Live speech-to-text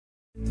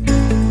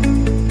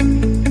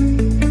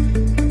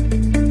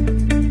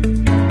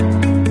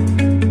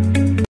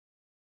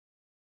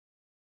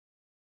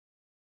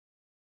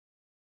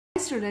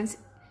students.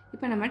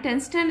 இப்போ நம்ம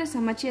 10th standard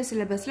Samacheer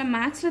syllabusல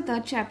mathsல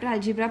 3rd chapter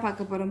algebra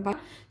பார்க்க போறோம்ப்பா.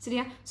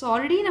 சரியா? So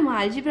already நம்ம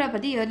algebra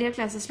பத்தி earlier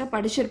classesல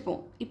படிச்சிருப்போம்.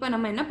 இப்போ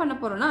நம்ம என்ன பண்ண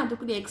போறோம்னா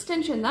அதுக்குரிய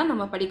எக்ஸ்டென்ஷன் தான்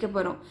நம்ம படிக்க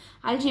போறோம்.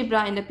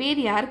 algebra இந்த பேர்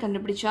யார்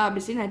கண்டுபிடிச்சா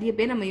அப்படி நிறைய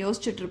பேர் நம்ம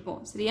யோசிச்சிட்டு இருப்போம்.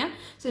 சரியா?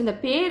 So இந்த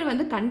பேர்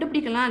வந்து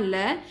கண்டுபிடிக்கலாம் இல்ல,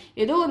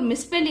 ஏதோ ஒரு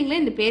மிஸ்பெல்லிங்ல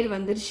இந்த பேர்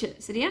வந்துருச்சு.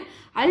 சரியா?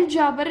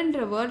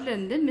 அல்ஜாபர்ன்ற வேர்ட்ல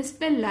இருந்து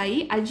மிஸ்பெல் ஆகி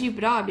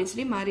algebra அப்படி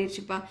சொல்லி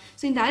மாறிடுச்சுப்பா.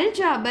 So இந்த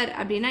அல்ஜாபர்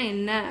அப்படினா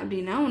என்ன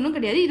அப்படினா ஒண்ணும்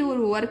கிடையாது. இது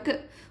ஒரு வர்க்.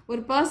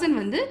 ஒரு பர்சன்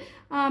வந்து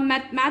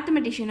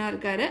மேத்தமெட்டிஷியனா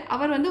இருக்காரு.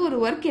 அவர் வந்து ஒரு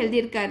வர்க்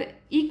எழுதியிருக்காரு.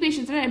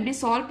 ஈக்குவேஷன்ஸ்லாம் எப்படி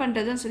சால்வ்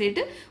பண்றதுன்னு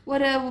சொல்லிட்டு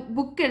ஒரு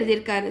புக்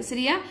எழுதியிருக்காரு.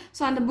 சரியா?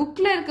 ஸோ அந்த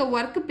புக்ல இருக்க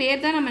ஒர்க்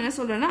பேர் தான் நம்ம என்ன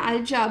சொல்றோம்னா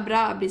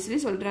அல்ஜாப்ரா அப்படி சொல்லி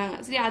சொல்றாங்க.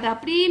 சரியா? அது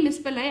அப்படியே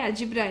மிஸ்பெல் ஆகி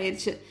அல்ஜிப்ரா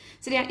ஆயிடுச்சு.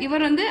 சரியா?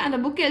 இவர் வந்து அந்த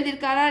புக்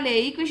எழுதியிருக்காரா இல்லையா,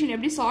 ஈக்குவேஷன்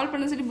எப்படி சால்வ்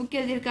பண்ண சொல்லி புக்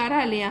எழுதியிருக்காரா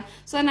இல்லையா?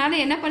 ஸோ அதனால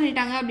என்ன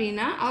பண்ணிட்டாங்க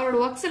அப்படின்னா அவரோட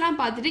ஒர்க்ஸ் எல்லாம்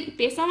பார்த்துட்டு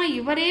பேசாம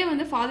இவரே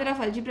வந்து ஃபாதர்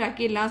ஆஃப் அல்ஜிப்ரா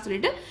ஆக்கிடலாம்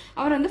சொல்லிட்டு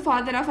அவர் வந்து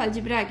ஃபாதர் ஆஃப்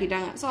அல்ஜிப்ரா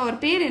ஆக்கிட்டாங்க. ஸோ அவர்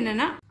பேர்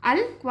என்னன்னா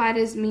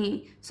அல்-குவாரிஸ்மி.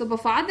 ஸோ இப்போ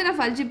ஃபாதர்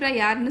ஆஃப் அல்ஜிப்ரா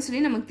யாருன்னு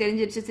சொல்லி நமக்கு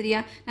தெரிஞ்சிருச்சு. சரியா?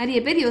 நிறைய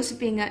பேர்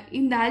யோசிப்பீங்க,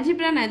 இந்த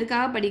அல்ஜிப்ரா நான்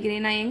எதுக்காக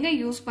படிக்கிறேன், நான் எங்க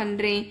யூஸ்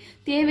பண்றேன்,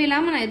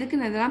 தேவையில்லாம நான் எதுக்கு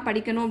இதெல்லாம்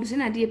படிக்கணும் அப்படின்னு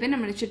சொல்லி நிறைய பேர்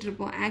நம்ம நினைச்சிட்டு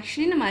இருப்போம்.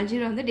 ஆக்சுவலி நம்ம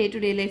அல்ஜிப்ரா வந்து டே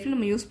டு டே லைஃப்ல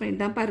நம்ம யூஸ்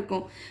பண்ணிட்டு தான்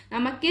இருக்கோம்.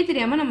 நமக்கே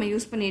தெரியாம நம்ம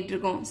யூஸ் பண்ணிட்டு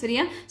இருக்கோம்.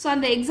 சரியா? ஸோ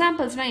அந்த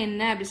எக்ஸாம்பிள்ஸ்லாம்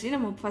என்ன அப்படின்னு சொல்லி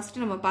நம்ம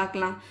ஃபர்ஸ்ட் நம்ம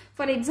பார்க்கலாம்.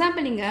 ஃபார்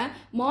எக்ஸாம்பிள், நீங்க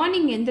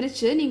மார்னிங்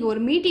எந்திரிச்சு நீங்க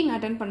ஒரு மீட்டிங்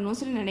அட்டென்ட் பண்ணணும்னு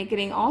சொல்லி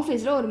நினைக்கிறீங்க.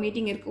 ஆஃபீஸ்ல ஒரு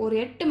மீட்டிங் இருக்கு, ஒரு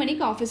 8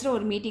 மணிக்கு ஆஃபீஸ்ல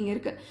ஒரு மீட்டிங்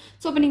இருக்கு.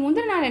 ஸோ இப்போ நீங்க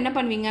முந்தின நாள் என்ன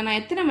பண்ணுவீங்க, நான்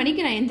எத்தனை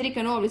மணிக்கு நான்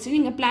எந்திரிக்கணும் அப்படின்னு சொல்லி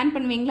நீங்க பிளான்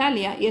பண்ணுவீங்களா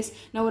இல்லையா? எஸ்,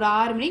 நான் ஒரு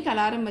 6 மணிக்கு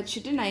அலாரம்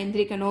வச்சுட்டு நான்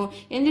எந்திரிக்கணும்.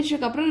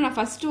 எந்திரிச்சதுக்கு அப்புறம் நான்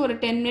ஃபர்ஸ்ட் ஒரு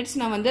 10 மினிட்ஸ்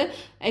நான் வந்து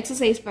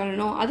எக்ஸசைஸ்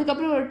பண்ணணும்.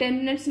 அதுக்கப்புறம் ஒரு 10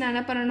 மினிட்ஸ் நான்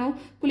என்ன பண்ணணும்,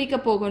 குளிக்க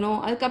போகணும்.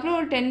 அதுக்கப்புறம்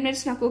ஒரு 10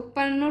 மினிட்ஸ் நான் குக்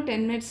பண்ணணும்,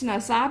 10 மினிட்ஸ்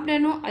நான்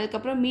சாப்பிடணும்.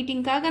 அதுக்கப்புறம்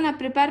மீட்டிங்காக நான்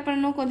ப்ரிப்பேர்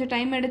பண்ணணும், கொஞ்சம்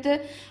டைம் எடுத்து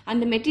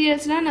அந்த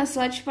மெட்டீரியல்ஸ்லாம் நான்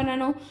சர்ச்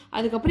பண்ணணும்.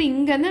 அதுக்கப்புறம்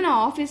இங்கேருந்து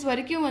நான் ஆஃபீஸ்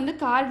வரைக்கும் வந்து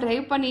கார்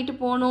டிரைவ் பண்ணிட்டு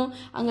போகணும்.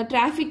 அங்கே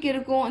டிராஃபிக்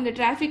இருக்கும், அந்த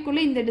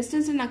டிராஃபிக்குள்ளே இந்த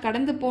டிஸ்டன்ஸை நான்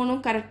கடந்து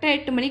போகணும். கரெக்டாக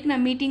 8 மணிக்கு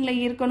நான்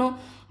மீட்டிங்கில் இருக்கணும்.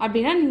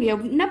 அப்படின்னா நீங்க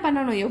என்ன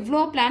பண்ணணும்,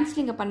 எவ்வளோ பிளான்ஸ்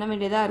நீங்க பண்ண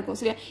வேண்டியதா இருக்கும்.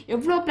 சரியா?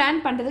 எவ்வளோ பிளான்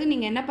பண்றதுக்கு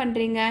நீங்க என்ன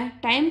பண்றீங்க,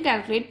 டைம்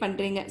கால்குலேட்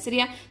பண்றீங்க.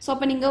 சரியா? ஸோ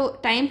அப்போ நீங்க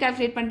டைம்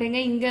கால்குலேட் பண்றீங்க,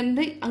 இங்க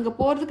இருந்து அங்க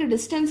போறதுக்கு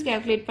டிஸ்டன்ஸ்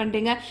கால்குலேட்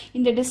பண்றீங்க,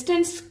 இந்த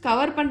டிஸ்டன்ஸ்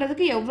கவர்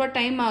பண்றதுக்கு எவ்வளோ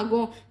டைம்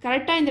ஆகும்,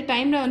 கரெக்டா இந்த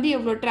டைம்ல வந்து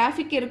எவ்வளோ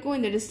டிராஃபிக் இருக்கும்,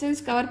 இந்த டிஸ்டன்ஸ்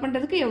கவர்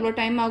பண்றதுக்கு எவ்வளோ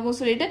டைம் ஆகும்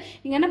சொல்லிட்டு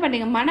நீங்க என்ன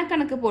பண்றீங்க,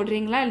 மனக்கணக்கு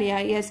போடுறீங்களா இல்லையா?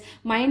 எஸ்,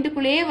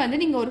 மைண்டுக்குள்ளேயே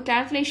வந்து நீங்க ஒரு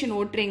கால்குலேஷன்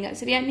ஓட்டுறீங்க.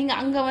 சரியா? நீங்க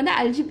அங்க வந்து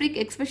அல்ஜிப்ரிக்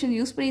எக்ஸ்பிரஷன்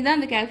யூஸ் பண்ணி தான்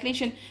அந்த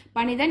கால்குலேஷன்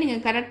பண்ணி தான் நீங்க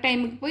கரெக்ட்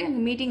டைமுக்கு போய் அங்க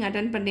மீட்டிங்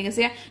அட்டென்ட் பண்றீங்க.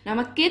 சரியா?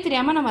 நமக்கே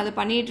தெரியாம நம்ம அதை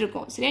பண்ணிட்டு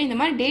இருக்கோம். சரியா? இந்த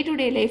மாதிரி டே டு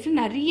டே லைஃப்ல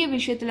நிறைய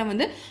விஷயத்துல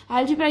வந்து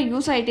அல்ஜிப்ரா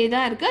யூஸ் ஆயிட்டே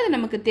தான் இருக்கு, அது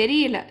நமக்கு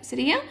தெரியல.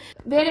 சரியா?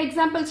 வேற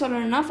எக்ஸாம்பிள்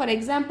சொல்லணும்னா, ஃபார்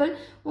எக்ஸாம்பிள்,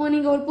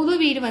 நீங்க ஒரு புது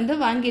வீடு வந்து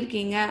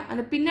வாங்கியிருக்கீங்க,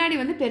 அந்த பின்னாடி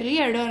வந்து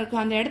பெரிய இடம் இருக்கு,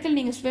 அந்த இடத்துல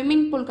நீங்க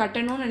ஸ்விம்மிங் பூல்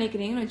கட்டணும்னு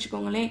நினைக்கிறீங்கன்னு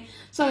வச்சுக்கோங்களேன்.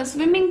 ஸோ அந்த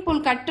ஸ்விம்மிங்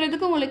பூல்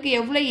கட்டுறதுக்கு உங்களுக்கு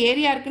எவ்வளவு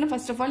ஏரியா இருக்குன்னு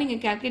ஃபர்ஸ்ட் ஆஃப் ஆல் நீங்க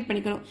கால்குலேட்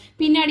பண்ணிக்கணும்.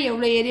 பின்னாடி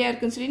எவ்வளவு ஏரியா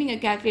இருக்குன்னு சொல்லி நீங்க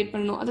கால்குலேட்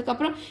பண்ணணும்.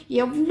 அதுக்கப்புறம்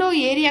எவ்வளோ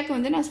ஏரியாவுக்கு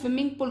வந்து நான்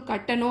ஸ்விம்மிங் பூல்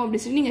கட்டணும்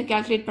அப்படின்னு சொல்லி நீங்க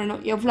கால்குலேட்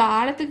பண்ணணும். எவ்வளோ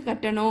ஆழத்துக்கு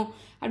கட்டணும்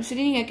அப்படி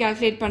சொல்லி நீங்க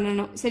கால்குலேட்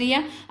பண்ணணும். சரியா?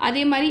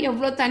 அதே மாதிரி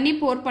எவ்வளோ தண்ணி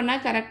போர் பண்ணா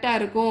கரெக்டா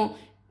இருக்கும்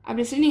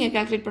அப்படி சொல்லி நீங்க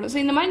கால்குலேட் பண்ணணும். ஸோ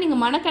இந்த மாதிரி நீங்க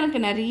மனக்கணக்கு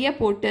நிறைய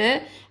போட்டு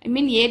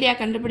ஏரியா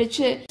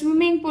கண்டுபிடிச்சு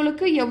ஸ்விம்மிங்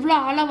பூலுக்கு எவ்வளோ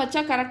ஆழம்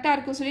வச்சா கரெக்டா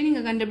இருக்கும் சொல்லி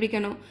நீங்க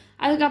கண்டுபிடிக்கணும்.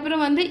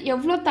 அதுக்கப்புறம் வந்து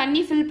எவ்வளோ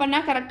தண்ணி ஃபில் பண்ணா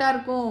கரெக்டா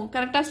இருக்கும்,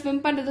 கரெக்டா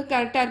ஸ்விம் பண்றதுக்கு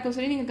கரெக்டா இருக்கும்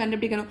சொல்லி நீங்க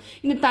கண்டுபிடிக்கணும்.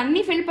 இந்த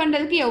தண்ணி ஃபில்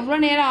பண்றதுக்கு எவ்வளோ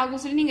நேரம்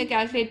ஆகும் சொல்லி நீங்க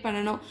கால்குலேட்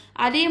பண்ணணும்.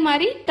 அதே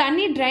மாதிரி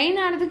தண்ணி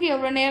ட்ரைன் ஆகிறதுக்கு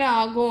எவ்வளோ நேரம்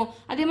ஆகும்,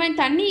 அதே மாதிரி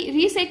தண்ணி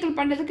ரீசைக்கிள்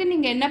பண்றதுக்கு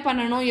நீங்க என்ன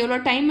பண்ணணும், எவ்வளோ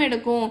டைம்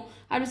எடுக்கும்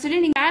அப்படி சொல்லி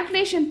நீங்க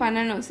கால்குலேஷன்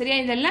பண்ணணும். சரியா?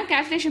 இதெல்லாம்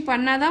கால்குலேஷன்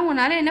பண்ணாதான்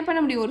உங்களால என்ன பண்ண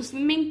முடியும், ஒரு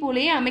ஸ்விம்மிங்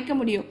பூலையே அமைக்க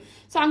முடியும்.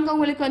 ஸோ அங்கே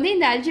உங்களுக்கு வந்து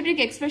இந்த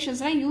அல்ஜிப்ரிக்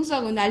எக்ஸ்பிரஷன்ஸ்லாம் யூஸ்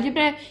ஆகும். இந்த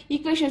அல்ஜிப்ரா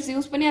ஈக்குவேஷன்ஸ்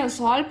யூஸ் பண்ணி அதை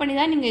சால்வ் பண்ணி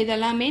தான் நீங்கள்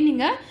இதெல்லாமே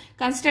நீங்கள்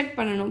கன்ஸ்ட்ரக்ட்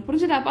பண்ணணும்.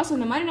 புரிஞ்சுதாப்பா? ஸோ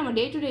இந்த மாதிரி நம்ம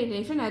டே டு டே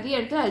லைஃப்பில் நிறைய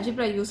இடத்துல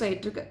அல்ஜிப்ரா யூஸ்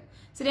ஆகிட்டு இருக்கு.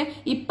 சரியா?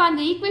 இப்போ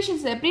அந்த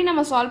ஈக்குவேஷன்ஸ் எப்படி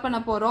நம்ம சால்வ் பண்ண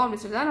போறோம்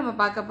அப்படின்னு சொல்லி தான் நம்ம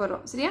பார்க்க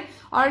போறோம். சரியா?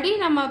 ஆல்ரெடி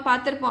நம்ம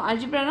பார்த்திருப்போம்,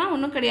 அல்ஜிப்ரானா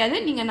ஒன்றும் கிடையாது,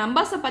 நீங்க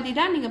நம்பர்ஸை பத்தி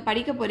தான் நீங்க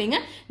படிக்க போறீங்க.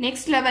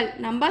 நெக்ஸ்ட் லெவல்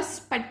நம்பர்ஸ்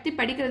பத்தி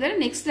படிக்கிறத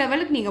நெக்ஸ்ட்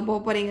லெவலுக்கு நீங்க போக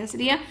போறீங்க.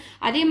 சரியா?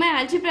 அதே மாதிரி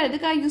அல்ஜிப்ரா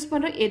எதுக்காக யூஸ்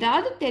பண்றோம்,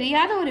 ஏதாவது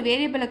தெரியாத ஒரு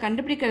வேரியபிளை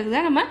கண்டுபிடிக்கிறதுக்கு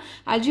தான் நம்ம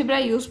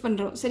அல்ஜிப்ரா யூஸ்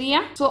பண்றோம்.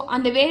 சரியா? ஸோ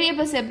அந்த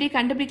வேரியபிள்ஸ் எப்படி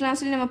கண்டுபிடிக்கலாம்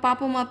சொல்லி நம்ம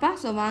பார்ப்போமாப்பா?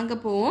 ஸோ வாங்க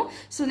போவோம்.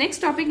 ஸோ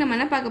நெக்ஸ்ட் டாபிக் நம்ம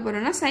என்ன பார்க்க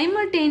போறோம்னா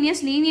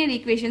simultaneous linear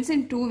equations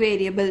in 2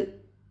 variable.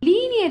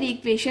 Linear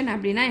equation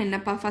அப்படின்னா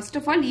என்னப்பா? ஃபர்ஸ்ட்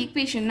ஆஃப் ஆல்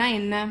ஈக்குவேஷன்னா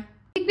என்ன?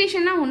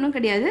 ஈக்குவேஷன்னா ஒன்றும்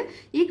கிடையாது.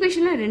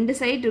 ஈக்குவேஷன்ல 2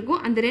 சைடு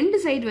இருக்கும், அந்த 2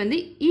 சைடு வந்து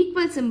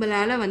ஈக்குவல்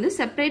சிம்பிளால வந்து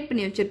செப்பரேட்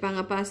பண்ணி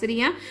வச்சிருப்பாங்கப்பா.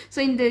 சரியா? ஸோ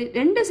இந்த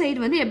 2 சைடு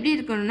வந்து எப்படி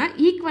இருக்கணும்னா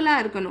ஈக்குவலா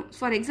இருக்கணும்.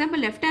 ஃபார்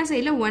எக்ஸாம்பிள், லெஃப்ட் ஹேண்ட்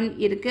சைடில் 1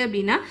 இருக்கு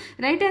அப்படின்னா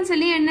ரைட் ஹேண்ட்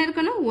சைட்லயும் என்ன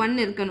இருக்கணும், 1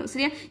 இருக்கணும்.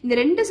 சரியா? இந்த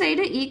 2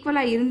 சைடு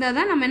ஈக்குவலா இருந்தால்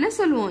தான் நம்ம என்ன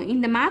சொல்லுவோம்,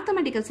 இந்த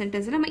மேத்தமெட்டிக்கல்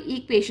சென்டென்ஸ் நம்ம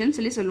ஈக்குவேஷன்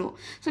சொல்லி சொல்லுவோம்.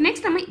 ஸோ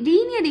நெக்ஸ்ட் நம்ம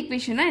லீனியர்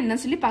ஈக்குவேஷனா என்ன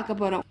சொல்லி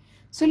பார்க்க போறோம்.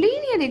 ஸோ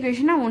லீனியர்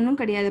ஈக்குவேஷனா ஒன்றும்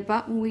கிடையாதுப்பா.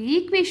 உங்கள்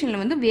ஈக்குவேஷனில்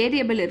வந்து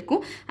வேரியபிள்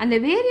இருக்கும். அந்த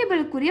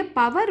வேரியபிளுக்குரிய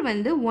பவர்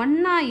வந்து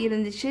 1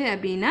 இருந்துச்சு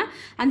அப்படின்னா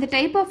அந்த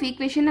டைப் ஆஃப்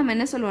ஈக்குவேஷன் நம்ம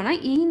என்ன சொல்லுவோம்னா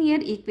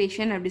லீனியர்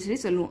ஈக்குவேஷன் அப்படி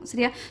சொல்லுவோம்.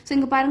 சரியா? ஸோ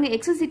இங்கே பாருங்கள்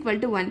x is equal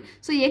to 1.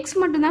 So X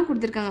மட்டும் தான்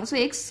கொடுத்துருக்காங்க. ஸோ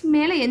எக்ஸ்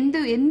மேலே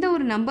எந்த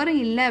ஒரு நம்பரும்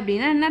இல்லை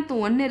அப்படின்னா என்ன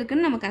அர்த்தம்? 1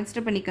 இருக்குன்னு நம்ம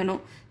கன்சிடர்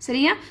பண்ணிக்கணும்.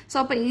 சரியா? ஸோ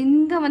அப்போ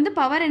இங்கே வந்து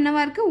பவர்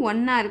என்னவா இருக்குது?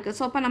 1 இருக்குது.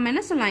 ஸோ அப்போ நம்ம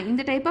என்ன சொல்லலாம்?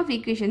 இந்த டைப் ஆஃப்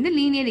ஈக்குவேஷன் வந்து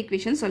லீனியர்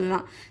ஈக்குவேஷன்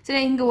சொல்லலாம்.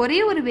 சரியா? இங்கே ஒரே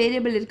ஒரு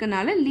வேரியபிள்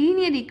இருக்கனால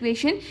linear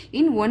equation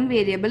in one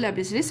variable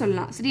அப்படி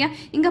சொல்லலாம். சரியா?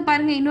 இங்க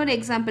பாருங்க இன்னொரு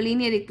example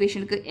linear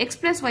ஈக்குவேஷனுக்கு x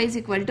plus y is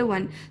equal to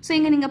 1. So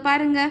இங்க நீங்க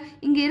பாருங்க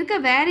இங்க இருக்க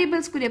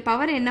வேரியபிள்ஸ்க்குரிய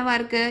பவர் என்னவா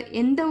இருக்கு?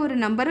 எந்த ஒரு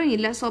நம்பரும்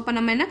இல்லை. ஸோ அப்போ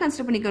நம்ம என்ன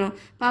கன்சிடர் பண்ணிக்கணும்?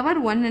 பவர்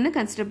 1ன்னு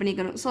கன்சிடர்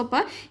பண்ணிக்கணும். ஸோ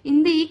அப்போ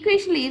இந்த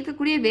ஈக்குவேஷன்ல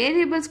இருக்கக்கூடிய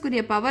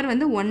வேரியபிள்ஸ்க்குரிய பவர்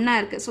வந்து 1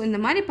 இருக்கு. ஸோ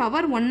இந்த மாதிரி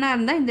பவர் 1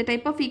 இருந்தால் இந்த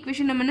டைப் ஆஃப்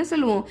ஈக்குவேஷன் நம்ம என்ன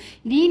சொல்லுவோம்?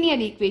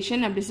 லீனியர்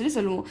ஈக்குவேஷன் அப்படி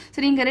சொல்லுவோம்.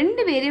 சரி, இங்க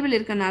 2 வேரியபிள்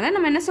இருக்கனால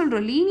நம்ம என்ன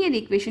சொல்றோம்? லீனியர்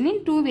ஈக்குவேஷன்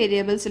இன் 2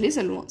 வேரியபிள்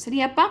சொல்லுவோம்.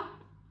 சரியாப்பா?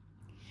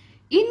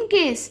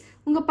 இன்கேஸ்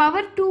உங்கள்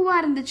பவர் 2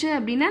 இருந்துச்சு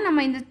அப்படின்னா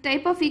நம்ம இந்த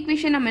டைப் ஆஃப்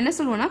ஈக்குவேஷன் நம்ம என்ன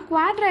சொல்லுவோம்னா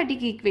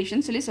குவாட்ராட்டிக்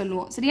ஈக்குவேஷன்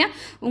சொல்லுவோம். சரியா?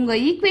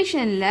 உங்கள்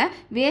ஈக்குவேஷனில்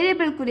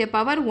வேரியபிள்க்குரிய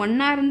பவர்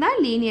 1 இருந்தால்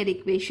லீனியர்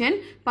ஈக்குவேஷன்,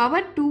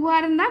 பவர் 2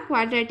 இருந்தால்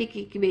குவாட்ராட்டிக்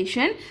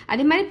ஈக்குவேஷன்,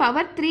 அதே மாதிரி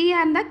பவர் 3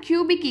 இருந்தால்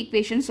கியூபிக்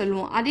ஈக்குவேஷன்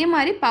சொல்லுவோம். அதே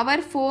மாதிரி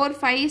பவர் 4,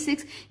 5,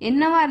 6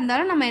 என்னவா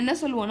இருந்தாலும் நம்ம என்ன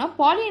சொல்லுவோம்னா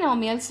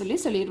பாலினாமியல்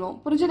சொல்லிடுவோம்.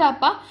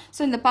 புரிஞ்சுதாப்பா?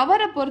 ஸோ இந்த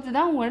பவரை பொறுத்து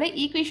தான் உங்களோட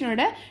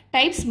ஈக்குவேஷனோட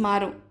டைப்ஸ்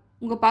மாறும்.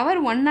 உங்கள்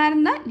பவர் 1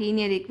 இருந்தால்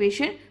லீனியர்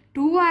ஈக்குவேஷன்,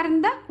 2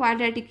 இருந்தால்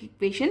குவாட்ராட்டிக்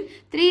ஈக்குவேஷன்,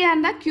 3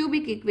 இருந்தால்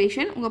கியூபிக்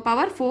ஈக்குவேஷன், உங்கள்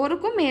பவர்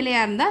 4க்கும் மேலே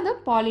இருந்தால் அது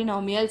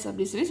பாலினாமியல்ஸ்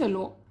அப்படி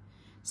சொல்லுவோம்.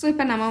 ஸோ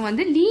இப்போ நம்ம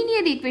வந்து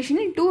லீனியர் ஈக்குவேஷன்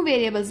 2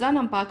 வேரியபிள்ஸ் தான்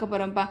நம்ம பார்க்க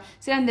போகிறோம்ப்பா.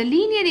 சரி, அந்த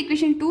லீனியர்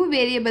ஈக்குவேஷன் 2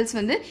 வேரியபிள்ஸ்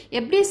வந்து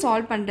எப்படி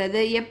சால்வ்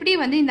பண்ணுறது, எப்படி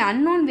வந்து இந்த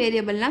அன்னோன்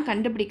வேரியபிள்லாம்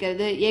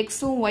கண்டுபிடிக்கிறது,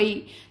 எக்ஸும் ஒய்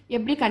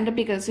எப்படி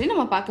கண்டுபிடிக்கிறது சொல்லி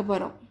நம்ம பார்க்க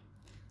போகிறோம்.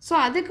 ஸோ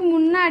அதுக்கு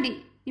முன்னாடி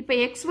இப்போ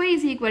xy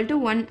is equal to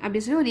 1 அப்படி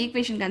சொல்லி ஒரு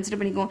ஈக்குவேஷன் கன்சிடர்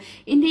பண்ணிக்குவோம்.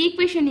 இந்த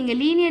ஈக்குவேஷன் நீங்கள்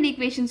லீனியர்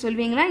ஈக்குவேஷன்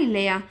சொல்வீங்களா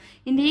இல்லையா?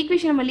 இந்த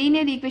ஈக்குவேஷன் நம்ம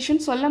லீனியர்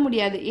ஈக்குவேஷன் சொல்ல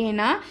முடியாது.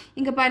 ஏன்னா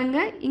இங்கே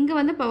பாருங்கள் இங்கே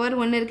வந்து பவர்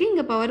 1 இருக்குது,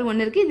 இங்கே பவர்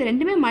 1 இருக்குது. இது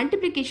ரெண்டுமே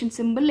மல்டிப்ளிகேஷன்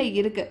சிம்பிளில்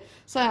இருக்குது.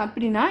 ஸோ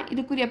அப்படின்னா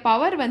இதுக்குரிய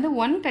பவர் வந்து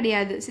 1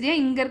 கிடையாது. சரியா?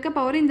 இங்கே இருக்க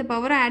பவர் இந்த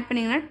பவரை ஆட்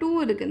பண்ணிங்கன்னா 2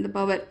 இருக்குது இந்த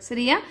பவர்.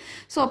 சரியா?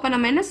 ஸோ அப்போ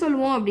நம்ம என்ன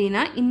சொல்லுவோம்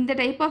அப்படின்னா இந்த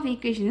டைப் ஆஃப்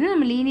ஈக்குவேஷன்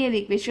நம்ம லீனியர்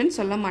ஈக்குவேஷன்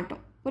சொல்ல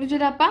மாட்டோம்.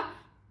 புரிஞ்சுதாப்பா?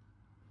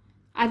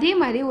 அதே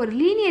மாதிரி ஒரு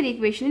லீனியர்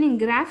ஈக்குவேஷன்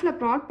நீங்கள் கிராஃபில்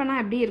ப்ளாட் பண்ணால்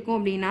எப்படி இருக்கும்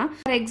அப்படின்னா,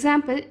 for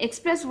example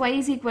X plus Y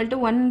is equal to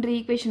 1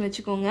 equation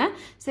வச்சுக்கோங்க.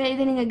 சரி,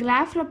 இதை நீங்கள்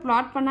கிராஃபில்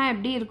ப்ளாட் பண்ணால்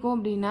எப்படி இருக்கும்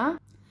அப்படின்னா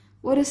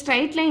ஒரு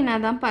ஸ்ட்ரைட் லைனாக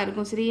தான்ப்பா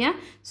இருக்கும். சரியா?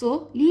 ஸோ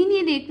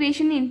லீனியர்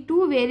ஈக்குவேஷன் இன்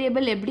 2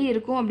 வேரியபிள் எப்படி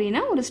இருக்கும்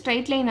அப்படின்னா ஒரு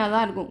ஸ்ட்ரைட் லைனாக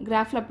தான் இருக்கும்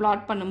கிராஃபில்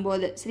ப்ளாட்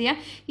பண்ணும்போது. சரியா?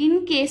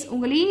 இன்கேஸ்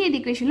உங்கள் லீனியர்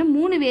ஈக்குவேஷனில்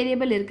 3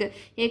 வேரியபிள் இருக்குது,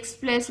 X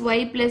plus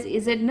Y plus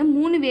இசட்னு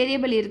 3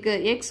 variable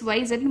இருக்குது, எக்ஸ்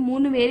ஒய் இசட்னு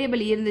 3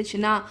 வேரியபிள்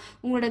இருந்துச்சுன்னா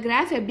உங்களோட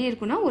கிராஃப் எப்படி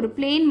இருக்குன்னா ஒரு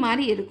பிளேன்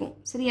மாதிரி இருக்கும்.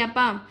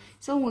 சரியாப்பா?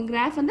 ஸோ உங்கள்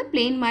கிராஃப் வந்து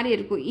பிளேன் மாதிரி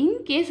இருக்கும்.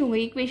 இன்கேஸ்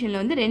உங்கள்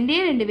ஈக்குவேஷனில் வந்து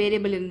 2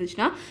 வேரியபிள்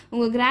இருந்துச்சுன்னா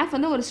உங்கள் கிராஃப்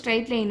வந்து ஒரு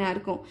ஸ்ட்ரைட் லைனாக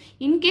இருக்கும்.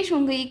 இன்கேஸ்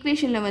உங்கள்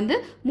ஈக்குவேஷனில் வந்து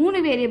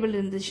 3 வேரியபிள்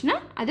இருந்துச்சுன்னா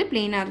அது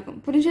பிளேனாக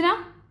இருக்கும். புரிஞ்சுதா?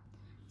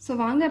 ஸோ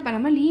வாங்க இப்போ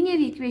நம்ம லீனியர்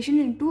ஈக்குவேஷன்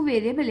இன் 2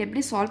 வேரியபிள்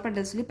எப்படி சால்வ்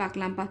பண்ணுறது சொல்லி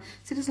பார்க்கலாம்ப்பா.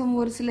 சரி, ஸோ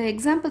ஒரு சில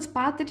எக்ஸாம்பிள்ஸ்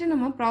பார்த்துட்டு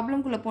நம்ம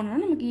ப்ராப்ளம்குள்ளே போனோம்னா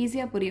நமக்கு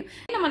ஈஸியாக புரியும்.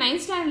 நம்ம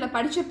 9th ஸ்டாண்டர்டில்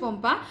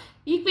படிச்சிருப்போம்ப்பா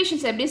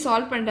ஈக்குவேஷன்ஸ் எப்படி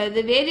சால்வ் பண்ணுறது,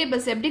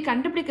 வேரியபிள்ஸ் எப்படி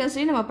கண்டுபிடிக்கிறது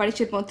சொல்லி நம்ம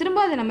படிச்சிருப்போம்.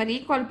 திரும்ப அதை நம்ம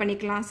ரீகால்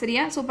பண்ணிக்கலாம்.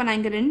 சரியா? ஸோ இப்போ நான்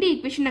இங்கே 2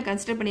 ஈக்குவேஷன் நான்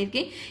கன்சிடர்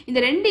பண்ணியிருக்கேன். இந்த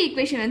 2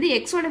 ஈக்குவேஷன் வந்து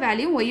எக்ஸோட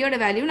வேல்யூ ஒய்யோட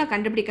வேல்யூ நான்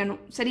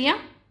கண்டுபிடிக்கணும். சரியா?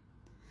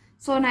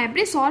 ஸோ நான்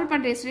எப்படி சால்வ்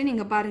பண்ணுறேன் சொல்லி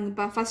நீங்கள்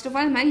பாருங்கப்பா. ஃபர்ஸ்ட் ஆஃப்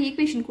ஆல் இந்த மாதிரி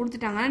ஈக்குவேஷன்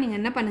கொடுத்துட்டாங்கன்னா நீங்கள்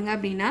என்ன பண்ணுங்க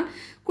அப்படின்னா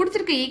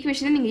கொடுத்துருக்க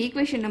ஈக்குவேஷனை நீங்கள்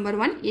equation number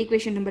 1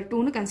 equation number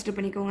 2ன்னு consider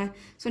பண்ணிக்கோங்க.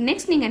 ஸோ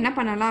நெக்ஸ்ட் நீங்கள் என்ன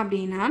பண்ணலாம்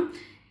அப்படின்னா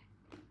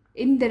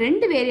இந்த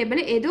 2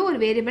 வேரியபிள் ஏதோ ஒரு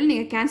வேரியபிள்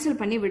நீங்கள் கேன்சல்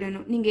பண்ணி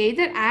விடணும். நீங்கள்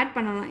எதர் ஆட்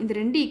பண்ணலாம், இந்த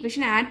 2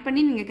 ஈக்குவேஷனை ஆட்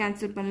பண்ணி நீங்கள்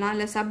கேன்சல் பண்ணலாம்,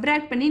 இல்லை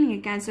சப்ராக்ட் பண்ணி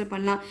நீங்கள் கேன்சல்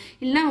பண்ணலாம்,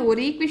 இல்லைனா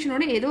ஒரு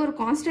ஈக்குவேஷனோட ஏதோ ஒரு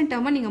கான்ஸ்டன்ட்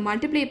டேர்மை நீங்கள்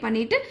மல்டிப்ளை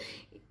பண்ணிவிட்டு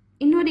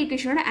இன்னொரு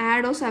ஈக்குவேஷனோட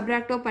ஆடோ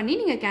சப்ராக்டோ பண்ணி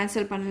நீங்கள்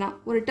கேன்சல் பண்ணலாம்.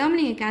 ஒரு டேர்ம்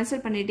நீங்கள்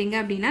கேன்சல் பண்ணிட்டீங்க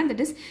அப்படின்னா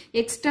தட் இஸ்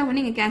எக்ஸ் டேர்ம்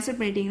நீங்கள் கேன்சல்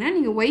பண்ணிட்டீங்கன்னா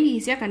நீங்கள் ஒய்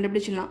ஈஸியாக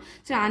கண்டுபிடிச்சிடலாம்.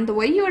 ஸோ அந்த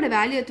ஒய்யோட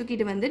வேல்யூ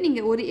தூக்கிட்டு வந்து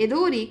நீங்கள் ஏதோ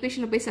ஒரு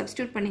ஈக்குவேஷனில் போய்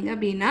சப்ஸ்டியூட் பண்ணீங்க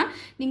அப்படின்னா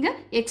நீங்கள்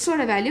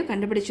எக்ஸோட வேல்யூ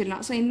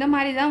கண்டுபிடிச்சிடலாம். ஸோ இந்த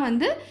மாதிரி தான்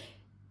வந்து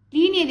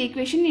லீனியர்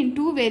ஈக்குவேஷன் இன்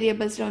 2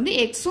 வேரியபிள்ஸ்ல வந்து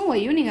எக்ஸும்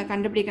ஒய்யும் நீங்க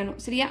கண்டுபிடிக்கணும்.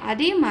 சரியா?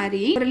 அதே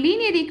மாதிரி ஒரு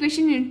லீனியர்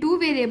ஈக்குவேஷன் இன் 2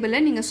 வேரியபிளை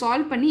நீங்க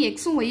சால்வ் பண்ணி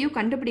எக்ஸும் ஒய்யும்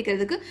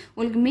கண்டுபிடிக்கிறதுக்கு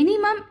உங்களுக்கு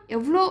மினிமம்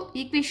எவ்வளோ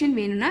ஈக்குவேஷன்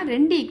வேணும்னா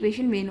 2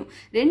 ஈக்குவேஷன் வேணும்.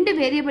 2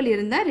 வேரியபிள்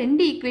இருந்தால்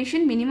 2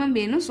 ஈக்குவேஷன் மினிமம்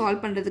வேணும்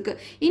சால்வ் பண்றதுக்கு.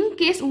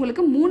 இன்கேஸ்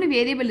உங்களுக்கு 3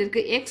 வேரியபிள்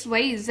இருக்கு, எக்ஸ்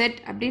ஒய் இசட்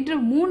அப்படின்ற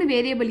 3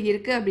 வேரியபிள்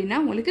இருக்கு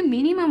அப்படின்னா உங்களுக்கு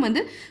மினிமம்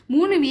வந்து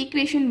 3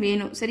 ஈக்குவேஷன்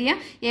வேணும். சரியா?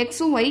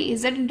 எக்ஸும் ஒய்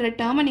இசட்ன்ற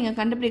டேர்மை நீங்க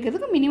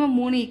கண்டுபிடிக்கிறதுக்கு மினிமம்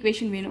 3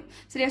 ஈக்குவேஷன் வேணும்.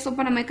 சரியா? ஸோ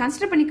இப்போ நம்ம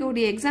கன்சிடர்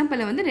பண்ணிக்கக்கூடிய எக்ஸாம்பிள்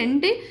வந்து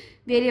 2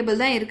 வேரியபிள்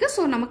தான் இருக்கு.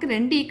 ஸோ நமக்கு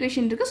ரெண்டு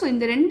ஈக்குவேஷன் இருக்கு. ஸோ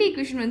இந்த ரெண்டு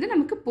ஈக்குவேஷன் வந்து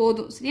நமக்கு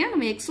போதும் சரியா,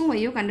 நம்ம எக்ஸும்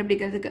ஒய்யும்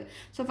கண்டுபிடிக்கிறதுக்கு.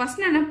 ஸோ ஃபர்ஸ்ட்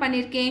நான் என்ன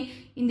பண்ணியிருக்கேன்,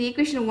 இந்த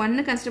ஈக்குவேஷன்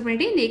 1 கன்சிடர்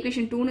பண்ணிட்டேன், இந்த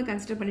ஈக்குவேஷன் 2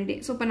 கன்சிடர்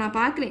பண்ணிட்டேன். ஸோ இப்போ நான்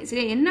பார்க்குறேன்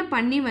சரியா, என்ன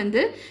பண்ணி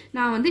வந்து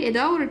நான் வந்து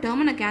ஏதாவது ஒரு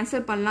டேர்மை நான்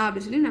கேன்சல் பண்ணலாம்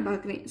அப்படின்னு சொல்லி நான்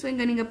பார்க்குறேன். ஸோ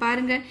இங்கே நீங்கள்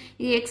பாருங்க,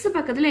 இங்கே எக்ஸ்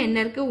பக்கத்தில் என்ன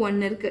இருக்கு,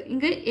 1 இருக்கு,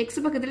 இங்கே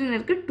எக்ஸ் பக்கத்தில் என்ன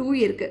இருக்கு, 2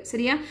 இருக்கு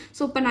சரியா.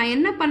 ஸோ இப்போ நான்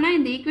என்ன பண்ணால்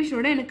இந்த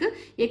ஈக்குவேஷனோட எனக்கு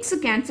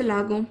எக்ஸ் கேன்சல்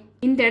ஆகும்.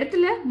 இந்த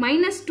இடத்துல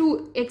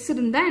 -2x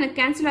இருந்தா எனக்கு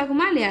கேன்சல்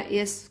ஆகுமா இல்லையா?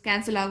 எஸ்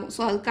கேன்சல் ஆகும்.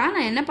 ஸோ அதுக்காக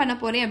நான் என்ன பண்ண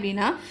போறேன்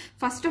அப்படின்னா,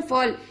 ஃபர்ஸ்ட் ஆஃப்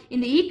ஆல்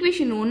இந்த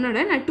ஈக்குவேஷன்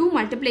 1ஓட நான் 2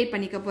 மல்டிப்ளை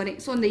பண்ணிக்க போறேன்.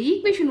 ஸோ இந்த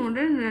ஈக்குவேஷன்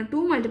 1ஓட நான்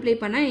 2 மல்டிப்ளை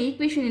பண்ணா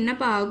ஈக்குவேஷன்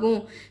என்னப்பா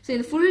ஆகும்? ஸோ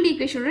இந்த ஃபுல்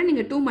ஈக்குவேஷனோட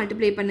நீங்க 2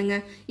 மல்டிப்ளை பண்ணுங்க.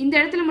 இந்த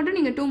இடத்துல மட்டும்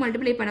நீங்க 2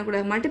 மல்டிப்ளை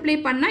பண்ணக்கூடாது. மல்டிப்ளை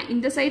பண்ணா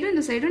இந்த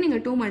சைடும்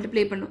நீங்க 2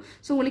 மல்டிப்ளை பண்ணணும்.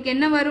 ஸோ உங்களுக்கு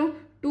என்ன வரும்,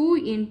 2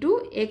 into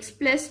x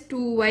plus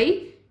 2y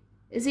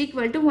is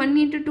equal to 1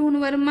 into 2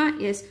 வருமா?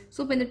 yes. so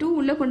இப்போ இந்த 2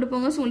 உள்ள கொண்டு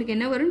போங்க. so உங்களுக்கு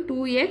என்ன வரும்,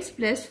 2x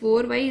plus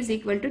 4y is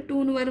equal to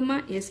 2 வருமா?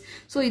 yes.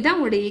 so இதான்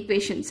உங்களுடைய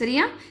ஈக்குவேஷன்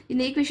சரியா.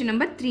 இந்த ஈக்குவேஷன்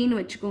நம்பர் 3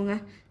 வச்சுக்கோங்க.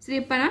 சரி,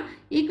 இப்போ நான்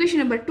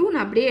ஈக்குவேஷன் நம்பர் 2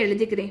 நான் அப்படியே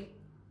எழுதிக்கிறேன்.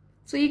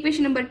 ஸோ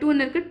ஈக்குவேஷன் நம்பர் 2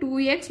 இருக்கு,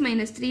 2x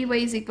minus 3y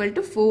is equal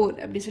to 4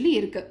 அப்படி சொல்லி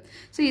இருக்கு.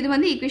 ஸோ இது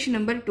வந்து ஈக்குவேஷன்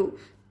நம்பர் 2.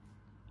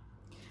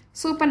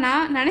 ஸோ இப்போ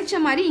நான் நினச்ச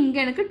மாதிரி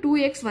இங்கே எனக்கு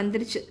 2x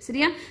வந்துருச்சு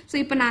சரியா. ஸோ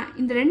இப்போ நான்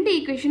இந்த ரெண்டு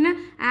ஈக்குவேஷனை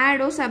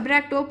ஆடோ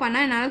சப்ராக்டோ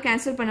பண்ணால் என்னால்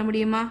கேன்சல் பண்ண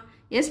முடியுமா?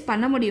 எஸ்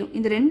பண்ண முடியும்.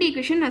 இந்த ரெண்டு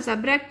ஈக்குவேஷன் நான்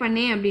சப்ராக்ட்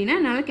பண்ணேன் அப்படின்னா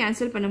என்னால்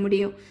கேன்சல் பண்ண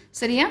முடியும்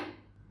சரியா.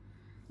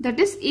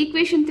 That is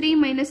equation 3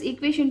 minus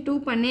equation 2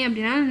 பண்ணேன்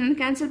அப்படின்னா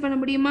என்னால் கேன்சல் பண்ண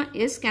முடியுமா?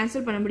 எஸ்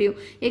கேன்சல் பண்ண முடியும்.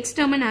 எக்ஸ்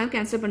டேர்மை என்னால்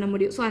கேன்சல் பண்ண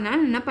முடியும். ஸோ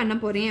அதனால் என்ன பண்ண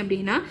போகிறேன்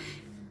அப்படின்னா,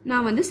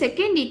 நான் வந்து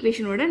செகண்ட்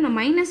ஈக்குவேஷனோட நான்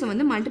மைனஸை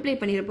வந்து மல்டிப்ளை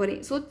பண்ணிட போறேன்.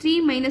 ஸோ 3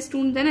 minus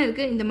 2 தானே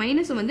இருக்கு, இந்த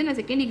மைனஸை வந்து நான்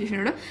செகண்ட்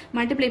ஈக்குவேஷனோட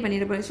மல்டிப்ளை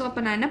பண்ணிட போறேன். ஸோ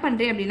அப்போ நான் என்ன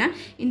பண்றேன் அப்படின்னா,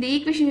 இந்த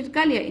ஈக்குவேஷன்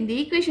இருக்கா இல்லையா, இந்த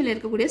ஈக்குவேஷன்ல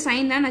இருக்கக்கூடிய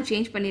சைன் தான் நான்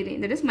சேஞ்ச் பண்ணிடுறேன்.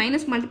 தட் இஸ்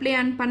மைனஸ் மல்டிப்ளை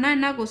பண்ணா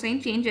என்ன ஆகும்,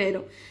 சைன் சேஞ்ச்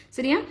ஆயிரும்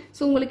சரியா.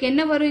 ஸோ உங்களுக்கு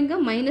என்ன வரும், இங்க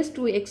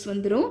 -2x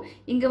வந்துடும்,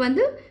 இங்க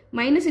வந்து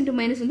மைனஸ் இன்டூ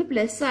மைனஸ் வந்து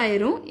பிளஸ்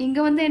ஆயிரும், இங்க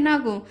வந்து என்ன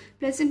ஆகும்,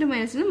 பிளஸ் இன்டூ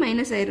மைனஸ் வந்து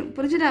மைனஸ் ஆயிரும்.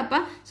 புரிஞ்சுதாப்பா?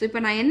 ஸோ இப்போ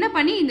நான் என்ன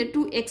பண்ணி இந்த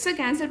 2x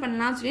கேன்சல்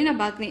பண்ணலாம்னு சொல்லி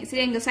நான் பார்க்குறேன்.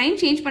 சரி, இங்கே சைன்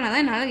சேஞ்ச்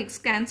பண்ணாதான் என்னால்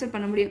எக்ஸ் கேன்சல்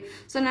பண்ண முடியும்.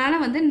 ஸோ அதனால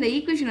வந்து இந்த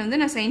ஈக்குவேஷன்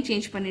வந்து நான் சைன்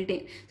சேஞ்ச்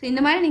பண்ணிட்டேன். ஸோ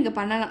இந்த மாதிரி நீங்கள்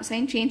பண்ணலாம்,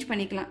 சைன் சேஞ்ச்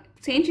பண்ணிக்கலாம்.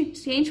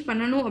 சேஞ்ச்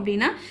பண்ணணும்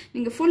அப்படின்னா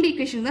நீங்கள் ஃபுல்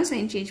ஈக்குவேஷன் தான்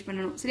சைன் சேஞ்ச்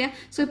பண்ணணும் சரியா.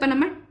 ஸோ இப்போ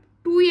நம்ம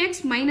 2x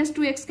minus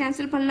 2x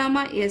கேன்சல்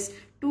பண்ணலாமா? எஸ்.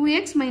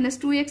 2x minus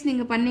 2x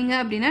நீங்கள் பண்ணீங்க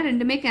அப்படின்னா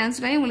ரெண்டுமே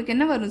கேன்சல் ஆகி உங்களுக்கு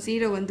என்ன வரும்,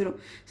 0 வந்துடும்.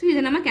 ஸோ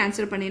இதை நம்ம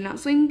கேன்சல் பண்ணிடலாம்.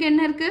 ஸோ இங்கே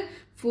என்ன இருக்கு,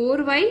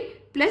 4y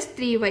plus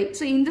 3y.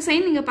 ஸோ இந்த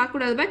சைன் நீங்கள்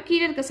பார்க்கக்கூடாதுப்பா,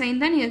 கீழே இருக்க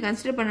சைன் தான் நீங்கள்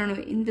கன்சிடர்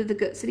பண்ணணும் இந்த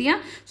இதுக்கு சரியா.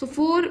 ஸோ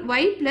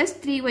 4y plus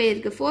 3y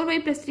இருக்கு, 4y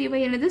plus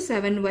 3y என்னது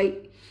 7y.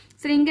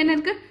 சரி, இங்கே என்ன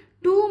இருக்கு,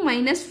 2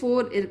 minus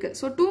 4 இருக்கு.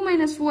 ஸோ 2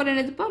 minus 4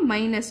 என்னதுப்பா,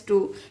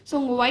 -2. ஸோ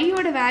உங்கள்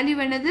y-ஓட வேல்யூ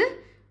என்னது,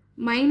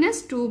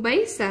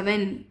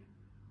 -2/7.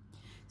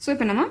 ஸோ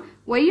இப்போ நம்ம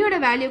ஒய்யோட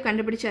வேல்யூ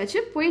கண்டுபிடிச்சாச்சு.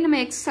 போய் நம்ம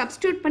எக்ஸ்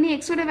சப்ஸ்டியூட் பண்ணி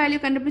எக்ஸோட வேல்யூ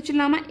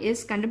கண்டுபிடிச்சிடலாமா?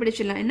 எஸ்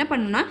கண்டுபிடிச்சிடலாம். என்ன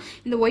பண்ணணும்னா,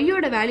 இந்த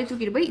ஒய்யோட வேல்யூ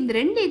தூக்கிட்டு போய் இந்த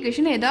ரெண்டு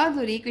ஈக்குவேஷன்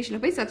ஏதாவது ஒரு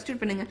ஈக்குவேஷனில் போய்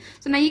சப்ஸ்டியூட் பண்ணுங்க.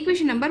 ஸோ நான்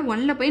ஈக்குவேஷன் நம்பர்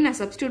 1ல போய் நான்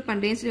சப்ஸ்டியூட்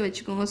பண்ணுறேன்னு சொல்லி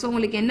வச்சுக்கோங்க. ஸோ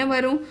உங்களுக்கு என்ன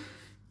வரும்,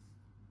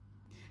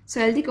 ஸோ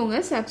எழுதிக்கோங்க,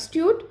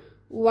 substitute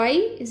y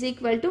is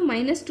equal to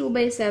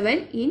 -2/7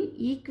 in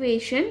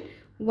equation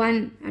 1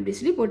 அப்படி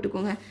சொல்லி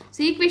போட்டுக்கோங்க. ஸோ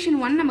ஈக்குவேஷன்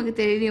 1 நமக்கு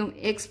தெரியும்,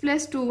 x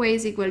plus 2y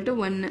is equal to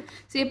 1.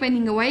 So இப்போ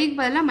நீங்கள் yக்கு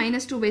பதிலாக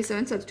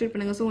 -2/7 சப்ஸ்டியூட்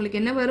பண்ணுங்க. ஸோ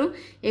உங்களுக்கு என்ன வரும்,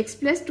 x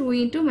plus 2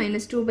 into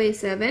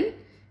 -2/7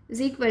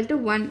 is equal to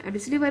 1 அப்படி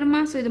சொல்லி வருமா.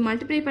 ஸோ இது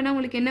மல்டிப்ளை பண்ணால்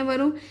உங்களுக்கு என்ன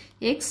வரும்,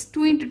 x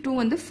 2 into 2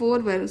 வந்து 4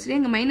 வரும். சரி,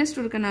 இங்கே -2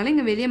 இருக்கனால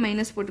இங்கே வெளியே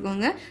மைனஸ்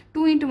போட்டுக்கோங்க.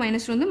 2 into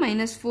 -2 வந்து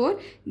 -4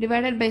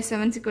 divided by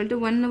 7 is equal to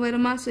 1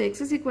 வருமா. So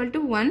x is equal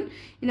to 1.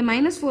 இந்த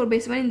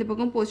 -4/7 இந்த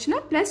பக்கம் போச்சுன்னா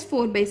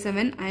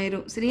 +4/7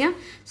 ஆயிரும் சரியா.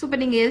 ஸோ இப்போ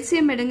நீங்கள்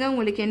எல்சிஎம் எடுங்க,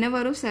 உங்களுக்கு என்ன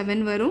வரும்,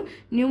 7 வரும்.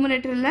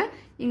 நியூமரேட்டரில்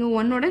இங்கே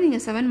 1ஓட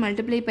நீங்கள் 7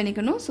 மல்டிப்ளை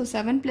பண்ணிக்கணும். ஸோ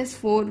 7 +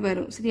 4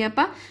 வரும்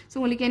சரியாப்பா. ஸோ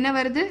உங்களுக்கு என்ன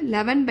வருது,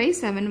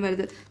 11/7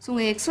 வருது. ஸோ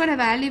உங்கள் எக்ஸோட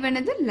வேல்யூ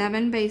என்னது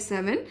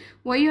 11/7,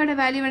 ஒய்யோட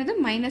வேல்யூ என்னது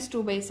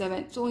 -2/7.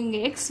 ஸோ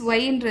இங்கே எக்ஸ்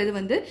ஒய்ன்றது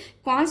வந்து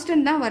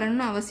கான்ஸ்டன்ட் தான்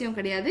வரணும்னு அவசியம்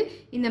கிடையாது,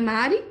 இந்த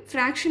மாதிரி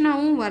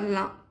ஃப்ராக்ஷனாகவும்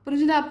வரலாம்.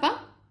 புரிஞ்சுதாப்பா?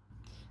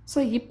 ஸோ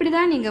இப்படி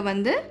தான் நீங்கள்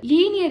வந்து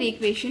லீனியர்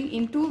ஈக்குவேஷன்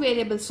இன் 2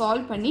 வேரியபிள்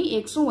சால்வ் பண்ணி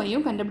எக்ஸும்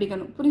ஒய்யும்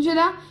கண்டுபிடிக்கணும்.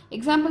 புரிஞ்சுதா?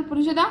 எக்ஸாம்பிள்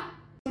புரிஞ்சுதா?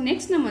 ஸோ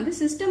நெக்ஸ்ட் நம்ம வந்து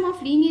system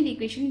of linear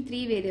equation in 3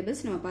 variables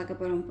நம்ம பார்க்க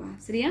போகிறோம்ப்பா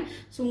சரியா.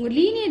 ஸோ உங்கள்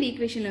லீனியர்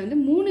ஈக்குவேஷனில் வந்து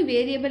 3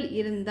 வேரியபிள்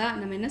இருந்தால்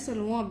நம்ம என்ன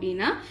சொல்லுவோம்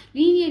அப்படின்னா,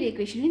 லீனியர்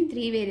ஈக்குவேஷன் இன்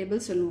 3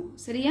 வேரியபிள் சொல்லுவோம்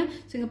சரியா.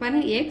 ஸோ இங்கே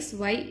பாருங்கள், எக்ஸ்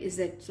ஒய்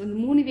இசட். ஸோ இந்த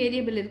 3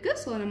 வேரியபிள் இருக்குது.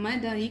 ஸோ நம்ம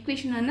இந்த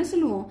ஈக்குவேஷன் என்ன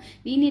சொல்லுவோம்,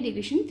 லீனியர்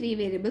ஈக்குவேஷன் 3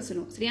 வேரியபிள்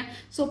சொல்லுவோம் சரியா.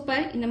 ஸோ இப்போ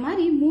இந்த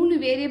மாதிரி 3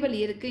 வேரியபிள்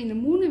இருக்குது, இந்த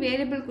 3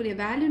 வேரியபிள்குரிய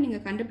வேல்யூ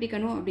நீங்கள்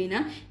கண்டுபிடிக்கணும்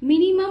அப்படின்னா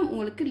மினிமம்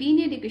உங்களுக்கு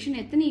லீனியர் ஈக்குவேஷன்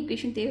எத்தனை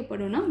ஈக்குவேஷன்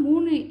தேவைப்படும்னா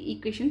 3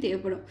 ஈக்குவேஷன்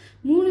தேவைப்படும்.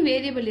 3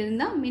 வேரியபிள்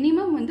இருந்தால்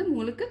மினிமம் வந்து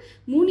உங்களுக்கு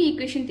 3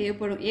 ஈக்குவேஷன்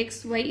தேவைப்படும் எக்ஸ்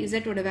ஒய்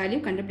இசட்டோட வேல்யூ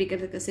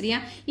கண்டுபிடிக்கிறதுக்கு சரியா.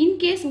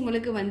 இன்கேஸ்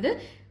உங்களுக்கு வந்து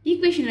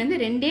ஈக்குவேஷன்ல வந்து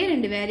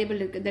ரெண்டு வேரியபிள்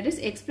இருக்கு, that is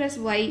X plus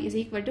Y is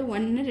equal to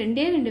 1,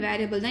 ரெண்டு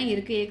வேரியபிள் தான்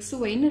இருக்கு, எக்ஸ்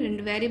ஒய்னு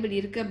 2 வேரியபிள்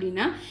இருக்கு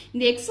அப்படின்னா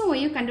இந்த எக்ஸ்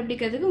ஒய்யும்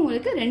கண்டுபிடிக்கிறதுக்கு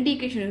உங்களுக்கு 2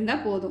 ஈக்குவேஷன் இருந்தா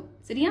போதும்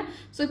சரியா.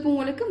 ஸோ இப்போ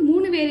உங்களுக்கு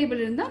 3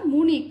 வேரியபிள் இருந்தால்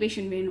 3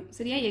 ஈக்குவேஷன் வேணும்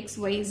சரியா, எக்ஸ்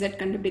ஒய் இசட்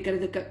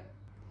கண்டுபிடிக்கிறதுக்கு.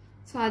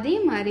 ஸோ அதே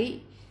மாதிரி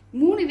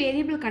 3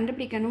 வேரியபிள்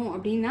கண்டுபிடிக்கணும்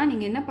அப்படின்னா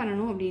நீங்கள் என்ன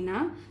பண்ணணும் அப்படின்னா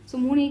ஸோ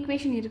 3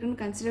 ஈக்குவேஷன் இருக்குன்னு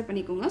கன்சிடர்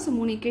பண்ணிக்கோங்க. ஸோ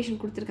 3 ஈக்குவேஷன்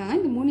கொடுத்துருக்காங்க.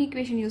 இந்த 3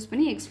 ஈக்குவேஷன் யூஸ்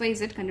பண்ணி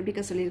XYZ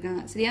கண்டுபிடிக்க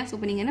சொல்லியிருக்காங்க. சரியா? ஸோ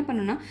இப்போ நீங்கள் என்ன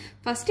பண்ணணும்னா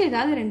ஃபஸ்ட்டு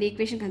ஏதாவது 2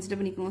 ஈக்குவேஷன் கன்சிடர்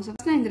பண்ணிக்கோங்க. ஸோ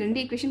ஃபஸ்ட் நான் இந்த 2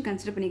 ஈக்குவேஷன்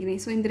கன்சிடர் பண்ணிக்கிறேன்.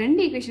 ஸோ இந்த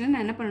 2 ஈக்குவேஷனை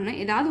நான் என்ன பண்ணணும்னா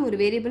ஏதாவது ஒரு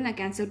வேரியபிள் நான்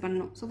கேன்சல்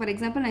பண்ணணும். ஸோ ஃபார்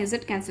எக்ஸாம்பிள் நான்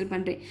Z கேன்சல்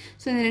பண்ணுறேன்.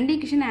 ஸோ இந்த 2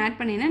 ஈக்குவேஷன் ஆட்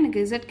பண்ணேன்னா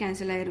எனக்கு Z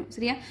கேன்சல் ஆயிரும்.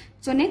 சரியா?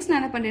 ஸோ நெக்ஸ்ட்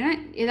நான் என்ன பண்ணுறேன்னா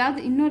ஏதாவது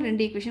இன்னொரு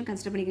 2 ஈக்குவேஷன்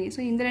கன்சிடர் பண்ணிக்கிறேன்.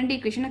 ஸோ இந்த 2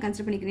 ஈக்குவேஷன் நான்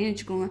கன்சிடர் பண்ணிக்கிறேன்னு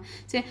வச்சுக்கோங்க.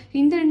 சரி,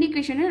 இந்த 2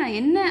 ஈக்குவேஷனை நான்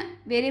என்ன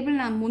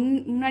வேரியபிள் நான்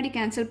முன்னாடி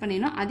கேன்சல்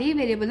பண்ணேனோ அதே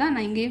வேரியபிள் தான்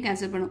நான் இங்கேயும்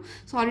கேன்சல் பண்ணும்.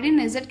 ஸோ ஆல்ரெடி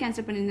நான் Z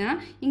கேன்சல் பண்ணியிருந்தேன்னா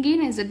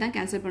இங்கேயும் நான் Z தான்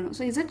கேன்சல் பண்ணும்.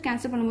 ஸோ Z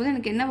கேன்சல் பண்ணும்போது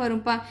எனக்கு என்ன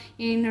வரும்ப்பா,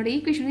 என்னோட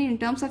equation in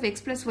terms of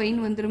x +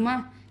 yன்னு வந்துருமா?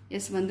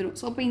 எஸ் வந்துடும்.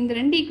 ஸோ அப்போ இந்த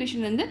 2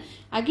 ஈக்குவேஷன் வந்து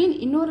அகெயின்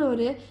இன்னொரு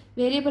ஒரு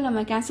வேரியபிள்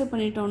நம்ம கேன்சல்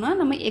பண்ணிட்டோம்னா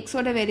நம்ம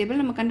எக்ஸோட வேரியபிள்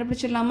நம்ம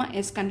கண்டுபிடிச்சிடலாமா?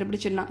 எஸ்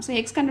கண்டுபிடிச்சிடலாம். ஸோ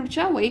எக்ஸ்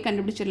கண்டுபிடிச்சா ஒய்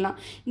கண்டுபிடிச்சிடலாம்.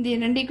 இந்த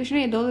 2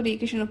 ஈக்குவேஷனும் ஏதோ ஒரு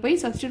ஈக்குவேஷனில் போய்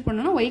சப்ஸ்டியூட்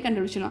பண்ணோம்னா ஒய்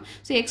கண்டுபிடிச்சிடலாம்.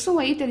 ஸோ எக்ஸும்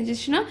ஒய்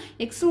தெரிஞ்சிச்சுன்னா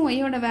எக்ஸும்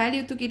ஒய்யோட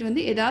வேல்யூ தூக்கிட்டு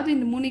வந்து ஏதாவது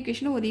இந்த 3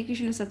 ஈக்குவேஷனும் ஒரு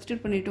ஈக்குவேஷனை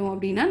சப்ஸ்டியூட் பண்ணிட்டோம்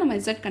அப்படின்னா நம்ம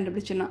Z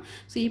கண்டுபிடிச்சிடலாம்.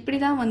 ஸோ இப்படி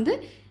தான் வந்து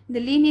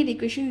இந்த லீனியர்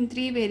ஈக்குவேஷன் இன்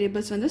 3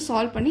 வேரியபிள்ஸ் வந்து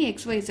சால்வ் பண்ணி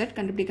XYZ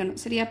கண்டுபிடிக்கணும்.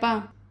 சரியாப்பா?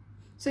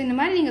 ஸோ இந்த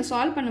மாதிரி நீங்கள்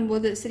சால்வ்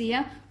பண்ணும்போது சரியா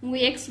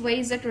உங்கள்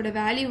XYZ ஓட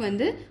வேல்யூ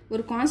வந்து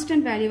ஒரு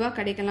கான்ஸ்டன்ட் வேல்யூவாக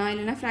கிடைக்கலாம்,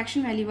 இல்லைனா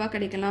ஃப்ராக்ஷன் வேல்யூவாக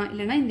கிடைக்கலாம்,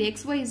 இல்லைனா இந்த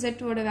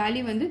XYZ ஓட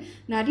வேல்யூ வந்து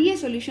நிறைய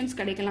சொல்யூஷன்ஸ்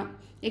கிடைக்கலாம்.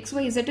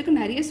 XYZக்கு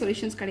நிறைய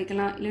சொல்யூஷன்ஸ்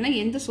கிடைக்கலாம், இல்லைனா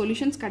எந்த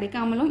சொல்யூஷன்ஸ்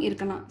கிடைக்காமலும்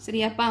இருக்கலாம்.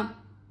 சரியாப்பா?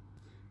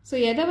 ஸோ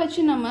எதை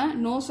வச்சு நம்ம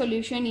no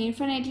solution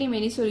infinitely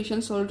many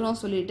solution சொல்கிறோம்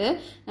சொல்லிட்டு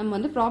நம்ம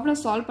வந்து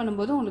ப்ராப்ளம் சால்வ்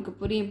பண்ணும்போது உங்களுக்கு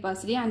புரியும்ப்பா.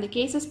 சரியா? அந்த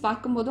கேசஸ்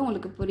பார்க்கும்போது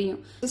உங்களுக்கு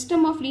புரியும்.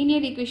 சிஸ்டம் ஆஃப்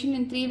லீனியர் ஈக்குவேஷன்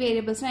இன் 3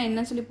 வேரியபிள்ஸ்னால்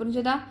என்ன சொல்லி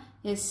புரிஞ்சதா?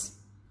 எஸ்.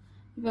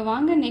 இப்போ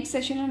வாங்க நெக்ஸ்ட்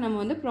செஷனில் நம்ம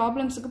வந்து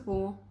ப்ராப்ளம்ஸுக்கு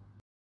போவோம்.